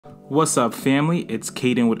What's up, family? It's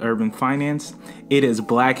Caden with Urban Finance. It is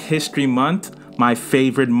Black History Month, my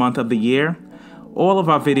favorite month of the year. All of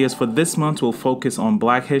our videos for this month will focus on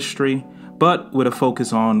Black history, but with a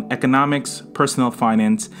focus on economics, personal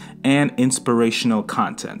finance, and inspirational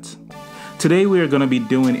content. Today we are going to be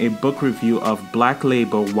doing a book review of Black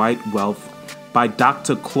Labor, White Wealth by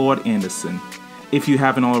Dr. Claud Anderson. If you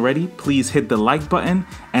haven't already, please hit the like button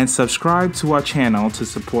and subscribe to our channel to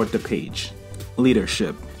support the page.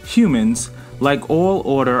 Leadership. Humans, like all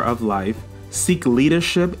order of life, seek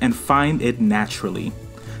leadership and find it naturally.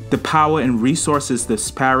 The power and resources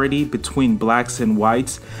disparity between blacks and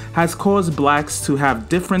whites has caused blacks to have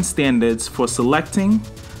different standards for selecting,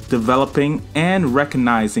 developing, and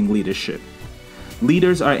recognizing leadership.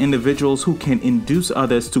 Leaders are individuals who can induce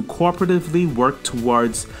others to cooperatively work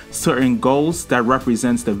towards certain goals that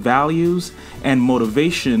represents the values and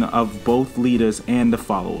motivation of both leaders and the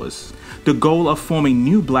followers. The goal of forming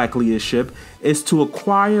new black leadership is to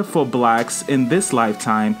acquire for blacks in this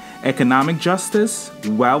lifetime economic justice,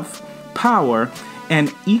 wealth, power,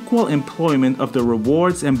 and equal employment of the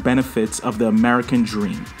rewards and benefits of the American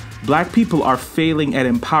dream. Black people are failing at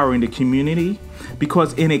empowering the community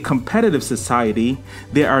because in a competitive society,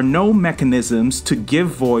 there are no mechanisms to give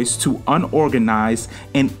voice to unorganized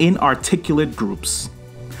and inarticulate groups.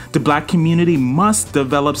 The black community must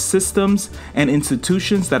develop systems and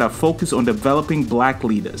institutions that are focused on developing black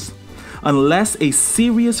leaders. Unless a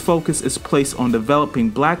serious focus is placed on developing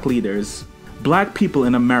black leaders, black people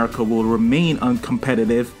in America will remain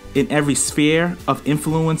uncompetitive in every sphere of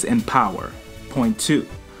influence and power. Point 2.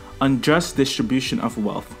 Unjust distribution of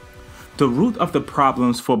wealth. The root of the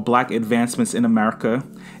problems for black advancements in America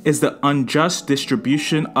is the unjust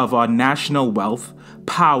distribution of our national wealth,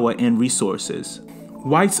 power, and resources.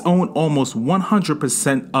 Whites own almost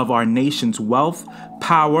 100% of our nation's wealth,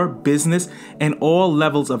 power, business, and all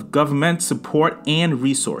levels of government support and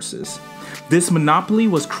resources. This monopoly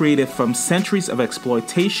was created from centuries of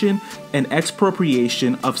exploitation and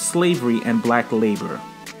expropriation of slavery and black labor.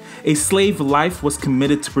 A slave life was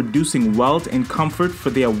committed to producing wealth and comfort for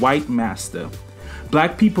their white master.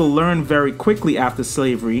 Black people learned very quickly after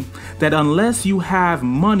slavery that unless you have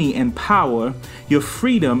money and power, your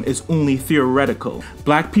freedom is only theoretical.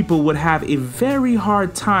 Black people would have a very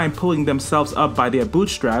hard time pulling themselves up by their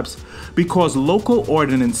bootstraps because local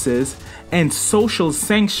ordinances and social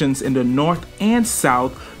sanctions in the North and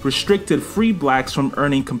South restricted free blacks from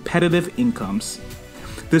earning competitive incomes.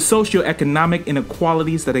 The socioeconomic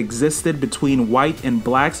inequalities that existed between white and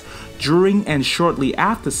blacks during and shortly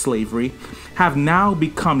after slavery have now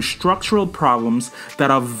become structural problems that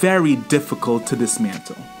are very difficult to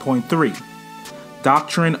dismantle. Point 3.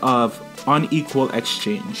 Doctrine of unequal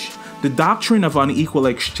exchange. The doctrine of unequal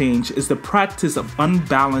exchange is the practice of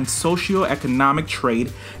unbalanced socioeconomic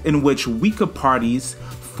trade in which weaker parties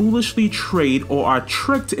foolishly trade or are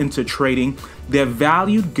tricked into trading their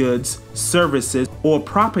valued goods, services, or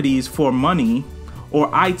properties for money or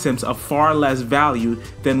items of far less value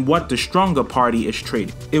than what the stronger party is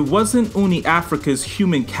trading. It wasn't only Africa's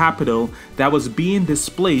human capital that was being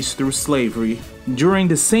displaced through slavery. During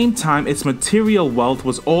the same time, its material wealth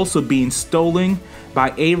was also being stolen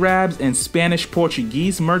by Arabs and Spanish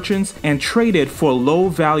Portuguese merchants and traded for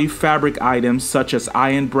low-value fabric items such as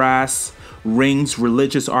iron brass, rings,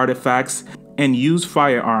 religious artifacts, and used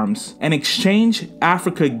firearms. In exchange,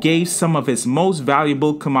 Africa gave some of its most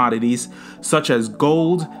valuable commodities such as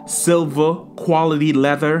gold, silver, quality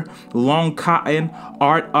leather, long cotton,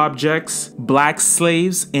 art objects, black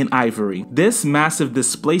slaves, and ivory. This massive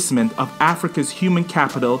displacement of Africa's human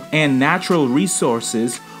capital and natural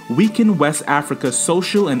resources weakened West Africa's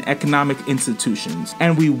social and economic institutions,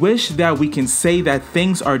 and we wish that we can say that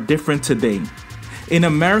things are different today. In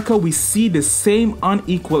America, we see the same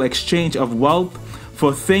unequal exchange of wealth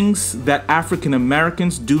for things that African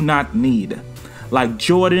Americans do not need, like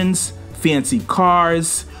Jordans, fancy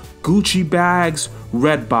cars, Gucci bags,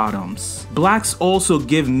 red bottoms. Blacks also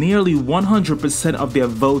give nearly 100% of their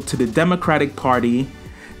vote to the Democratic Party.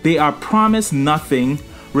 They are promised nothing,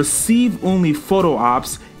 receive only photo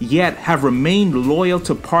ops, yet have remained loyal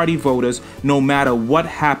to party voters no matter what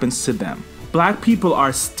happens to them. Black people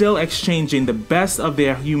are still exchanging the best of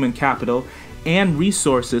their human capital and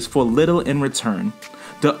resources for little in return.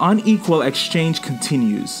 The unequal exchange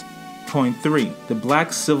continues. Point 3. The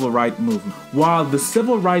Black Civil Rights Movement. While the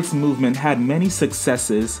Civil Rights Movement had many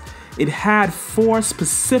successes, it had 4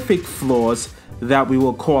 specific flaws that we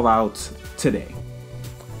will call out today.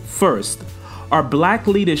 First, our black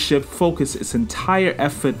leadership focused its entire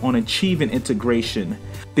effort on achieving integration.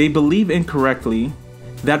 They believe incorrectly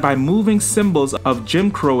that by moving symbols of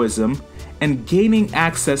Jim Crowism and gaining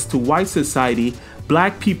access to white society,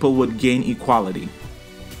 black people would gain equality.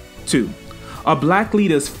 2. Our black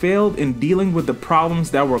leaders failed in dealing with the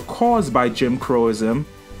problems that were caused by Jim Crowism,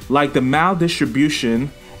 like the maldistribution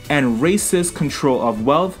and racist control of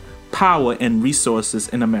wealth, power, and resources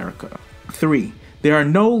in America. 3. There are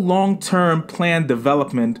no long-term planned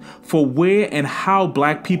development for where and how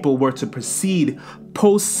black people were to proceed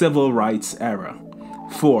post-civil rights era.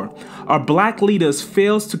 4. Our black leaders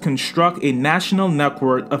fails to construct a national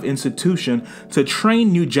network of institutions to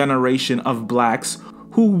train new generation of blacks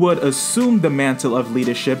who would assume the mantle of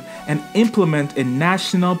leadership and implement a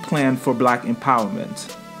national plan for black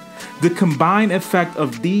empowerment. The combined effect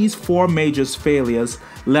of these 4 major failures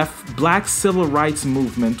left black civil rights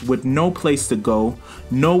movement with no place to go,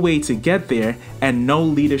 no way to get there, and no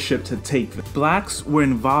leadership to take them. Blacks were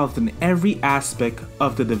involved in every aspect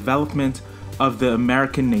of the development of the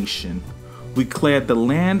American nation. We cleared the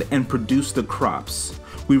land and produced the crops.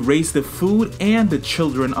 We raised the food and the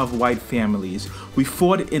children of white families. We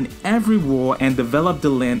fought in every war and developed the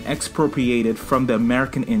land expropriated from the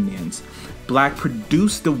American Indians. Black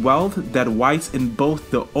produced the wealth that whites in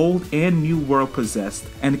both the old and new world possessed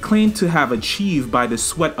and claimed to have achieved by the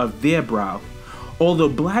sweat of their brow. Although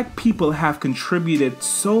black people have contributed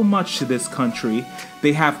so much to this country,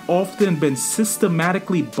 they have often been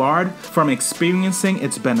systematically barred from experiencing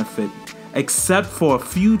its benefit, except for a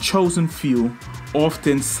few chosen few,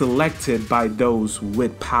 often selected by those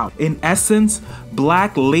with power. In essence,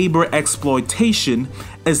 black labor exploitation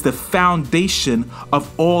is the foundation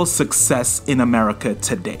of all success in America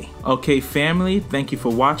today. Okay, family, thank you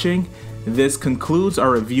for watching. This concludes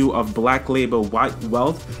our review of Black Labor White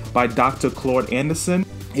Wealth by Dr. Claud Anderson.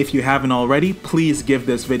 If you haven't already, please give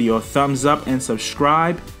this video a thumbs up and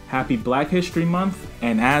subscribe. Happy Black History Month,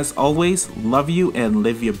 and as always, love you and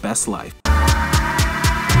live your best life.